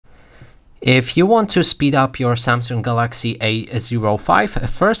If you want to speed up your Samsung Galaxy A05,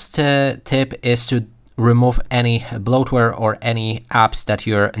 first tip is to remove any bloatware or any apps that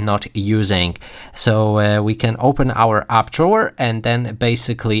you're not using. So we can open our app drawer and then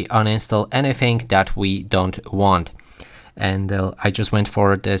basically uninstall anything that we don't want. And I just went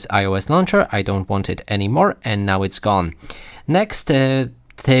for this iOS launcher. I don't want it anymore, and now it's gone. Next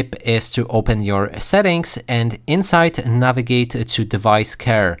tip is to open your settings and inside navigate to device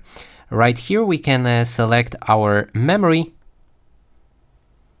care. Right here we can select our memory,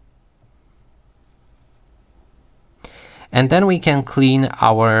 and then we can clean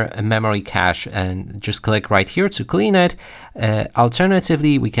our memory cache and just click right here to clean it.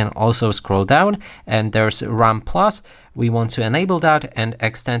 Alternatively, we can also scroll down and there's RAM Plus. We want to enable that and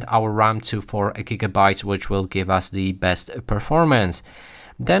extend our RAM to 4 GB, which will give us the best performance.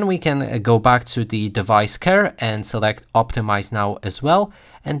 Then we can go back to the device care and select optimize now as well.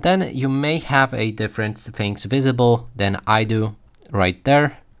 And then you may have a different things visible than I do right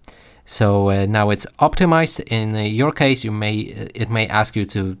there. So now it's optimized. In your case, it may ask you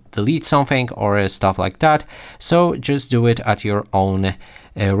to delete something or stuff like that. So just do it at your own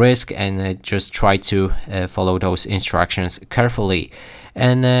risk and just try to follow those instructions carefully.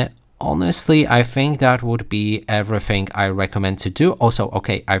 And honestly, I think that would be everything I recommend to do. Also,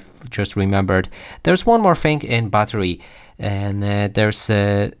 okay, I've just remembered there's one more thing in battery, and there's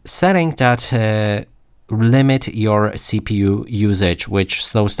a setting that limit your CPU usage, which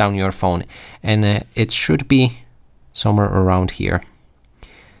slows down your phone, and it should be somewhere around here.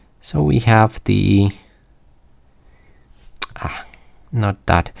 So we have the not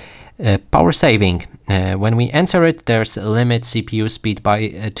that power saving. When we enter it, there's a limit CPU speed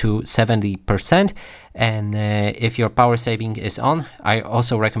by to 70%, and if your power saving is on, I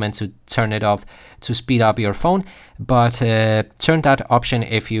also recommend to turn it off to speed up your phone, but turn that option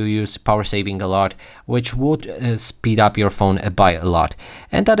if you use power saving a lot, which would speed up your phone by a lot.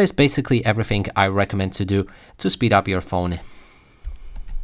 And that is basically everything I recommend to do to speed up your phone.